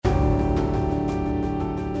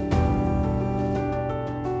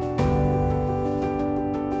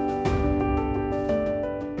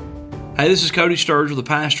Hey, this is Cody Sturgill, the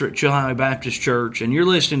pastor at Chilhowee Baptist Church, and you're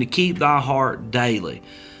listening to Keep Thy Heart Daily,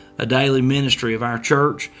 a daily ministry of our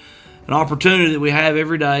church, an opportunity that we have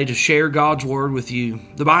every day to share God's Word with you.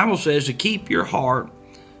 The Bible says to keep your heart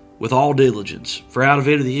with all diligence, for out of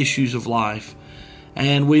it are the issues of life.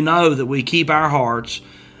 And we know that we keep our hearts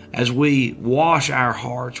as we wash our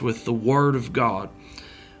hearts with the Word of God.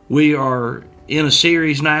 We are in a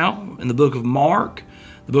series now in the book of Mark.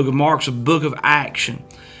 The book of Mark's a book of action.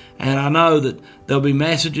 And I know that there'll be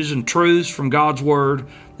messages and truths from God's Word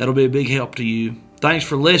that'll be a big help to you. Thanks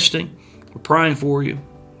for listening. We're praying for you.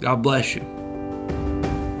 God bless you.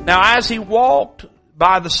 Now, as he walked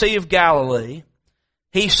by the Sea of Galilee,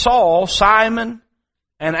 he saw Simon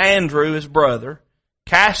and Andrew, his brother,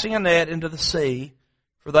 casting a net into the sea,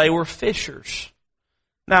 for they were fishers.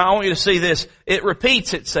 Now, I want you to see this. It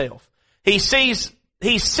repeats itself. He sees,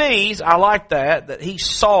 I like that he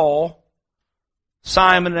saw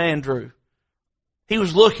Simon and Andrew. He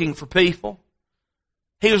was looking for people.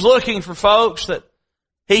 He was looking for folks that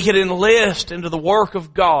he could enlist into the work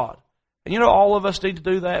of God. And you know, all of us need to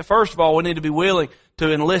do that. First of all, we need to be willing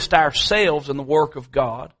to enlist ourselves in the work of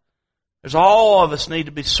God. There's all of us need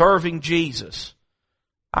to be serving Jesus.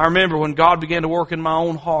 I remember when God began to work in my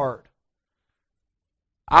own heart,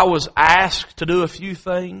 I was asked to do a few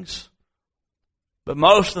things, but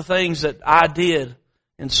most of the things that I did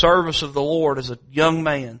in service of the Lord as a young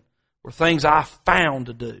man were things I found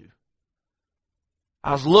to do.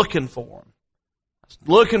 I was looking for them. I was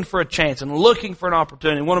looking for a chance and looking for an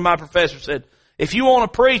opportunity. One of my professors said, if you want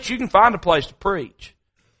to preach, you can find a place to preach.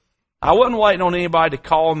 I wasn't waiting on anybody to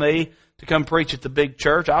call me to come preach at the big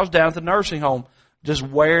church. I was down at the nursing home just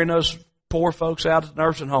wearing those poor folks out at the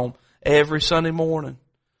nursing home every Sunday morning.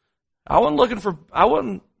 I wasn't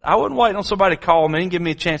waiting on somebody to call me and give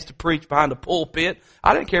me a chance to preach behind a pulpit.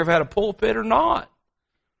 I didn't care if I had a pulpit or not.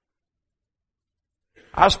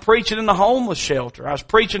 I was preaching in the homeless shelter. I was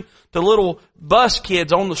preaching to little bus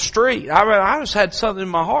kids on the street. I just had something in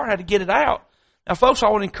my heart. I had to get it out. Now, folks, I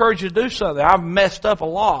want to encourage you to do something. I've messed up a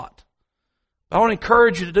lot. I want to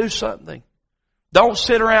encourage you to do something. Don't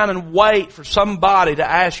sit around and wait for somebody to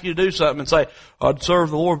ask you to do something and say, I'd serve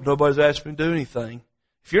the Lord, but nobody's asked me to do anything.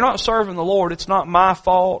 If you're not serving the Lord, it's not my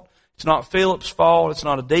fault. It's not Philip's fault. It's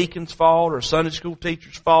not a deacon's fault or a Sunday school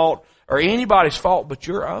teacher's fault or anybody's fault but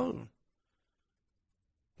your own.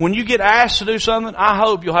 When you get asked to do something, I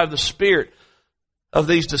hope you'll have the spirit of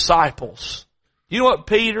these disciples. You know what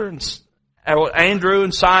Peter and Andrew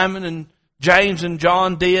and Simon and James and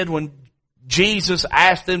John did when Jesus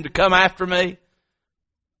asked them to come after me?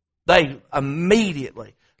 They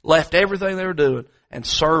immediately left everything they were doing and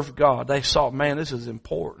served God. They saw, man, this is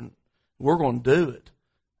important. We're going to do it.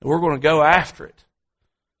 We're going to go after it.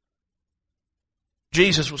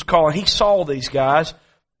 Jesus was calling. He saw these guys.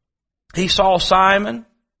 He saw Simon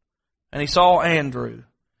and he saw Andrew.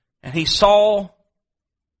 And he saw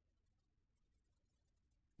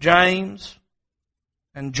James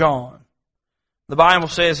and John. The Bible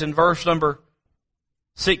says in verse number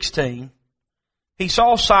 16, he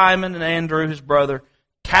saw Simon and Andrew, his brother,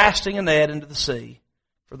 casting a net into the sea,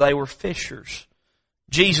 for they were fishers.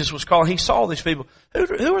 Jesus was calling. He saw these people.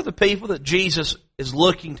 Who are the people that Jesus is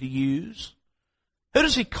looking to use? Who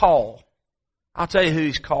does he call? I'll tell you who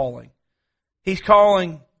he's calling. He's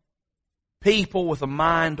calling people with a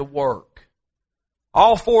mind to work.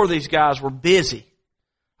 All four of these guys were busy.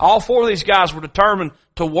 All four of these guys were determined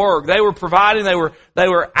to work. They were providing. They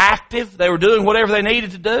were active. They were doing whatever they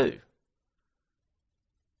needed to do.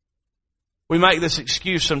 We make this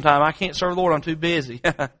excuse sometimes. I can't serve the Lord. I'm too busy.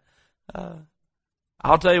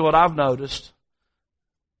 I'll tell you what I've noticed.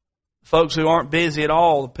 Folks who aren't busy at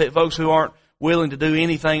all, folks who aren't willing to do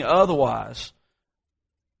anything otherwise,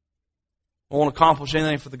 won't accomplish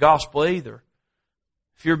anything for the gospel either.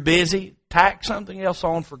 If you're busy, tack something else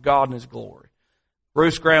on for God and His glory.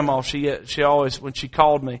 Ruth's grandma, she always, when she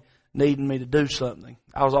called me, needing me to do something,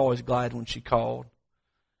 I was always glad when she called.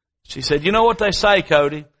 She said, you know what they say,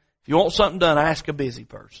 Cody? If you want something done, ask a busy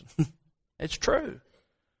person. It's true.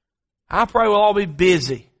 I pray we'll all be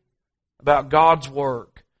busy about God's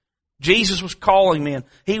work. Jesus was calling men.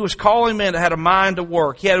 He was calling men that had a mind to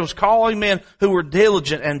work. He was calling men who were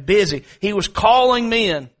diligent and busy. He was calling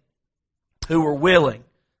men who were willing.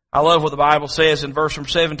 I love what the Bible says in verse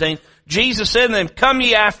 17. Jesus said to them, come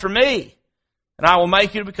ye after me, and I will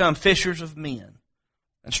make you to become fishers of men.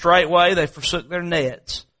 And straightway they forsook their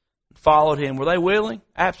nets and followed Him. Were they willing?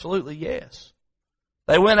 Absolutely yes.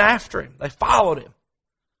 They went after Him. They followed Him.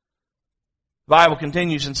 The Bible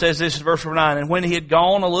continues and says this in verse 9, and when he had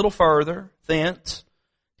gone a little further thence,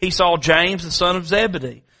 he saw James the son of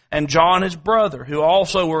Zebedee, and John his brother, who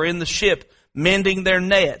also were in the ship mending their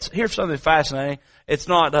nets. Here's something fascinating. It's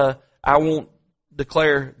not, I won't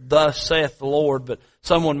declare, thus saith the Lord, but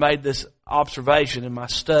someone made this observation in my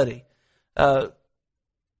study. God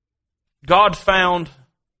found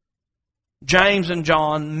James and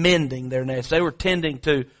John mending their nets. They were tending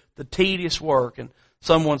to the tedious work, and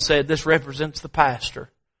someone said this represents the pastor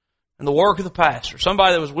and the work of the pastor.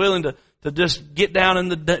 Somebody that was willing to just get down in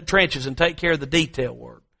the trenches and take care of the detail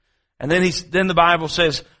work. And then the Bible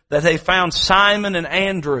says that they found Simon and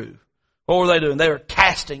Andrew. What were they doing? They were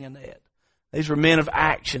casting a net. These were men of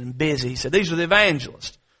action and busy. He said these were the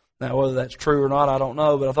evangelists. Now, whether that's true or not, I don't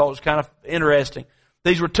know, but I thought it was kind of interesting.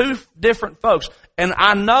 These were two different folks. And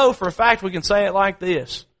I know for a fact we can say it like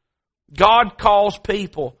this. God calls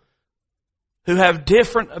people who have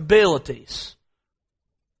different abilities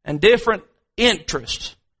and different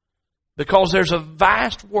interests because there's a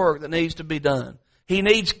vast work that needs to be done. He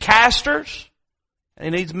needs casters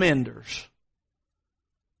and He needs menders.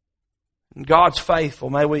 And God's faithful.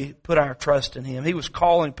 May we put our trust in Him. He was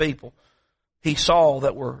calling people He saw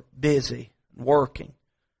that were busy and working.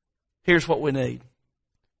 Here's what we need.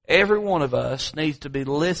 Every one of us needs to be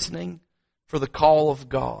listening for the call of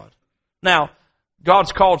God. Now,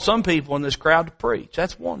 God's called some people in this crowd to preach.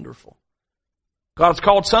 That's wonderful. God's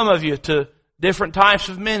called some of you to different types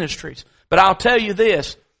of ministries. But I'll tell you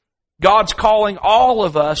this, God's calling all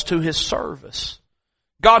of us to His service.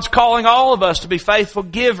 God's calling all of us to be faithful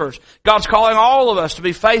givers. God's calling all of us to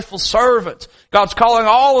be faithful servants. God's calling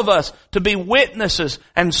all of us to be witnesses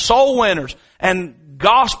and soul winners and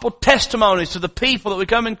gospel testimonies to the people that we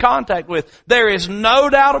come in contact with. There is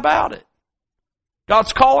no doubt about it.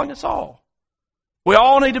 God's calling us all. We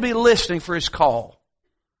all need to be listening for His call.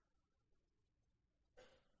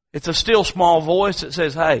 It's a still small voice that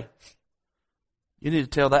says, hey, you need to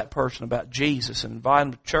tell that person about Jesus and invite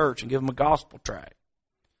them to church and give them a gospel tract.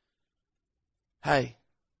 Hey,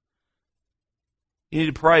 you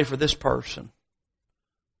need to pray for this person.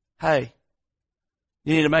 Hey,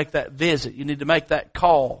 you need to make that visit. You need to make that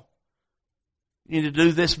call. You need to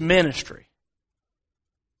do this ministry.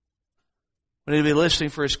 We need to be listening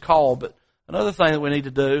for His call. But another thing that we need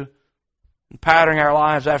to do in patterning our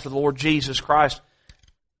lives after the Lord Jesus Christ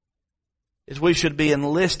is we should be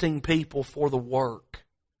enlisting people for the work.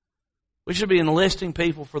 We should be enlisting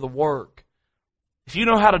people for the work. If you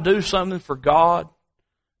know how to do something for God,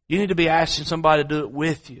 you need to be asking somebody to do it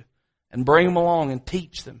with you and bring them along and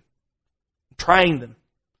teach them, and train them,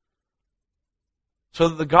 so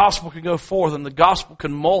that the gospel can go forth and the gospel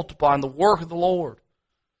can multiply and the work of the Lord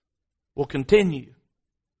will continue.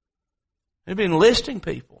 You've been enlisting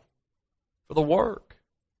people for the work.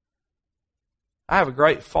 I have a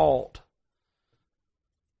great fault.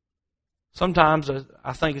 Sometimes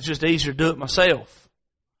I think it's just easier to do it myself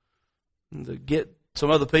and to get some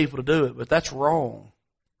other people to do it, but that's wrong.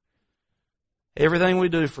 Everything we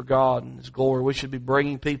do for God and His glory, we should be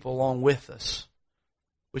bringing people along with us.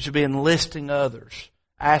 We should be enlisting others,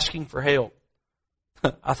 asking for help.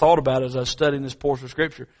 I thought about it as I was studying this portion of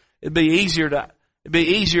Scripture. It'd be easier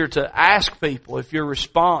to ask people if the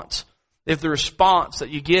response that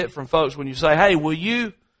you get from folks when you say, hey, will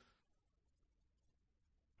you?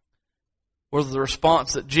 Was the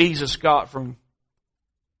response that Jesus got from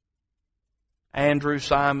Andrew,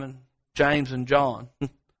 Simon, James, and John.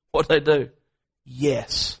 What did they do?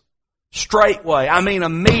 Yes. Straightway. I mean,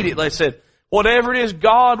 immediately they said, whatever it is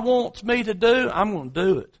God wants me to do, I'm going to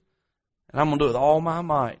do it. And I'm going to do it with all my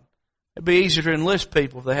might. It'd be easier to enlist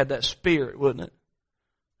people if they had that spirit, wouldn't it?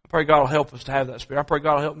 I pray God will help us to have that spirit. I pray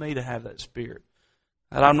God will help me to have that spirit.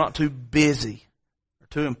 That I'm not too busy or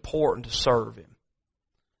too important to serve Him.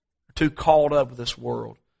 Or too caught up with this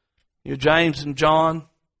world. You know, James and John,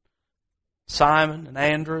 Simon and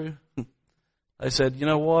Andrew, they said, you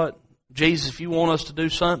know what? Jesus, if you want us to do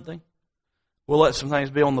something, we'll let some things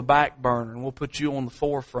be on the back burner and we'll put you on the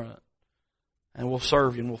forefront and we'll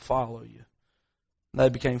serve you and we'll follow you. And they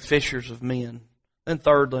became fishers of men. Then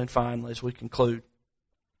thirdly and finally, as we conclude,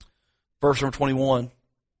 verse number 21,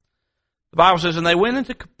 the Bible says, and they went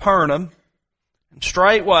into Capernaum, and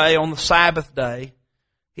straightway on the Sabbath day,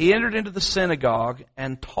 He entered into the synagogue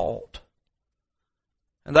and taught.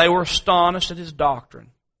 And they were astonished at His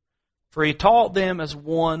doctrine, for He taught them as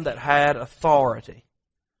one that had authority,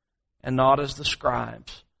 and not as the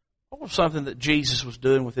scribes. What was something that Jesus was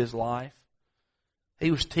doing with His life?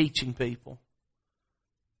 He was teaching people.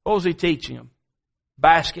 What was He teaching them?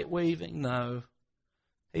 Basket weaving? No.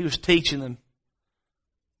 He was teaching them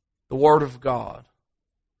the Word of God.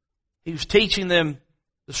 He was teaching them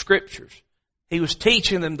the Scriptures. He was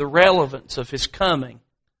teaching them the relevance of His coming.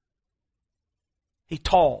 He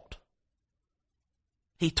taught.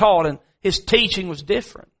 He taught, and his teaching was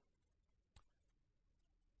different.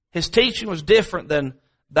 His teaching was different than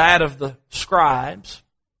that of the scribes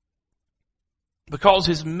because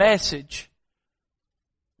his message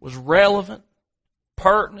was relevant,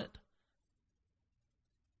 pertinent,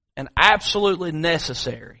 and absolutely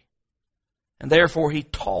necessary. And therefore he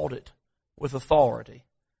taught it with authority.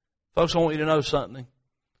 Folks, I want you to know something.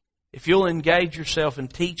 If you'll engage yourself in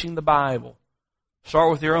teaching the Bible,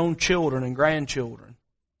 start with your own children and grandchildren.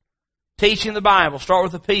 Teaching the Bible, start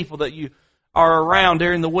with the people that you are around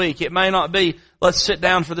during the week. It may not be, let's sit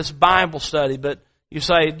down for this Bible study, but you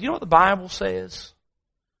say, do you know what the Bible says?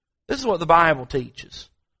 This is what the Bible teaches.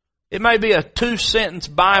 It may be a 2-sentence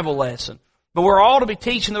Bible lesson, but we're all to be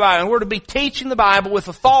teaching the Bible, and we're to be teaching the Bible with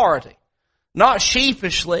authority, not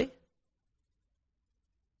sheepishly.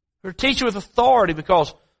 We're teaching with authority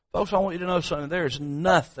because, folks, I want you to know something. There is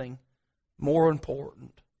nothing more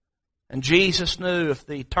important. And Jesus knew if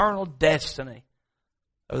the eternal destiny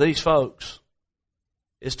of these folks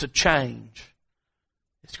is to change,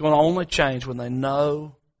 it's going to only change when they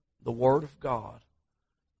know the Word of God.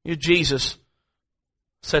 You know, Jesus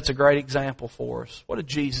sets a great example for us. What did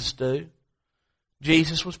Jesus do?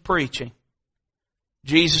 Jesus was preaching.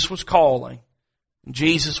 Jesus was calling. And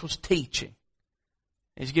Jesus was teaching.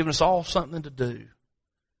 He's given us all something to do.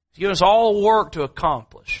 He's given us all work to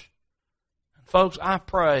accomplish. And folks, I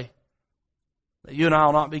pray that you and I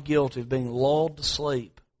will not be guilty of being lulled to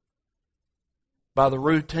sleep by the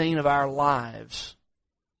routine of our lives.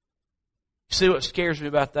 You see, what scares me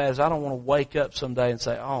about that is I don't want to wake up someday and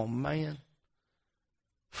say, oh man,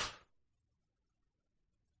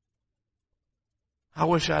 I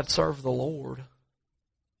wish I'd served the Lord.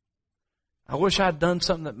 I wish I'd done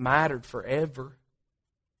something that mattered forever.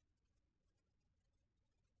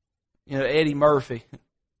 You know, Eddie Murphy,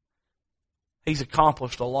 he's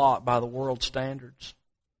accomplished a lot by the world standards.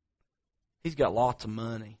 He's got lots of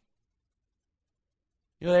money.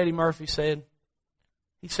 You know what Eddie Murphy said?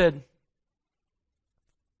 He said,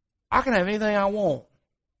 I can have anything I want,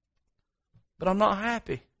 but I'm not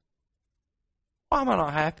happy. Why am I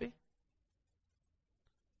not happy?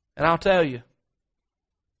 And I'll tell you,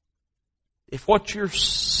 if what you're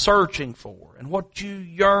searching for and what you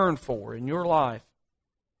yearn for in your life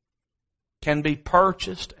can be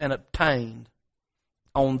purchased and obtained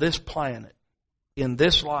on this planet in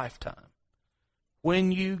this lifetime,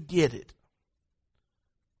 when you get it,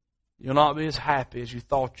 you'll not be as happy as you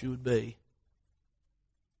thought you would be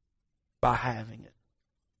by having it.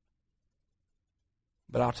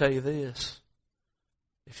 But I'll tell you this,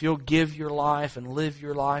 if you'll give your life and live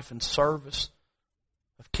your life in service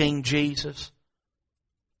of King Jesus,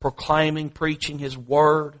 proclaiming, preaching His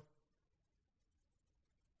Word,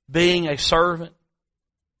 being a servant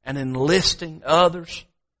and enlisting others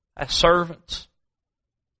as servants,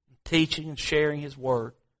 teaching and sharing His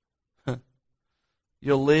Word,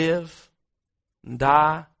 you'll live and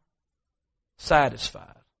die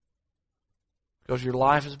satisfied because your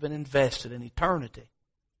life has been invested in eternity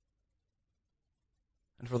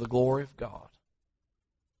and for the glory of God.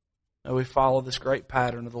 Now we follow this great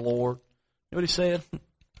pattern of the Lord. You know what He said?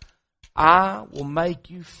 I will make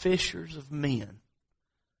you fishers of men.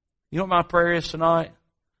 You know what my prayer is tonight?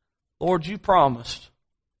 Lord, you promised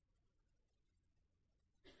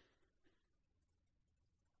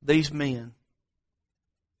these men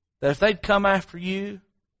that if they'd come after you,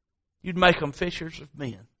 you'd make them fishers of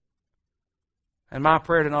men. And my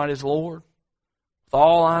prayer tonight is, Lord, with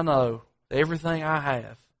all I know, everything I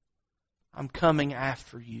have, I'm coming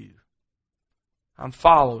after you. I'm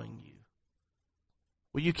following you.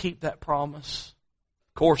 Will you keep that promise?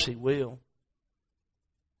 Of course He will.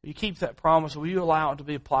 Will you keep that promise? Will you allow it to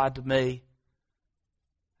be applied to me?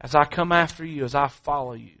 As I come after you, as I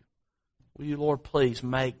follow you, will you, Lord, please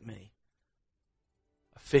make me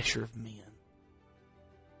a fisher of men?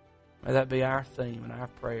 May that be our theme and our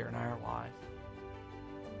prayer in our life.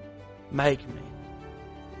 Make me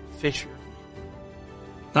a fisher of men.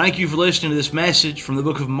 Thank you for listening to this message from the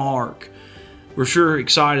book of Mark. We're sure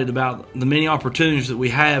excited about the many opportunities that we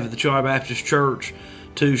have at the Chilhowee Baptist Church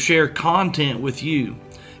to share content with you.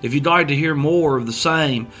 If you'd like to hear more of the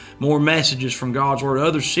same, more messages from God's Word,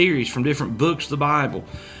 other series from different books of the Bible,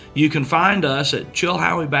 you can find us at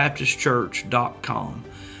ChilhoweeBaptistChurch.com,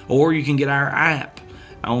 or you can get our app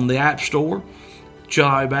on the App Store,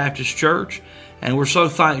 Chilhowee Baptist Church, and we're so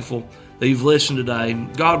thankful that you've listened today.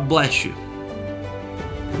 God bless you.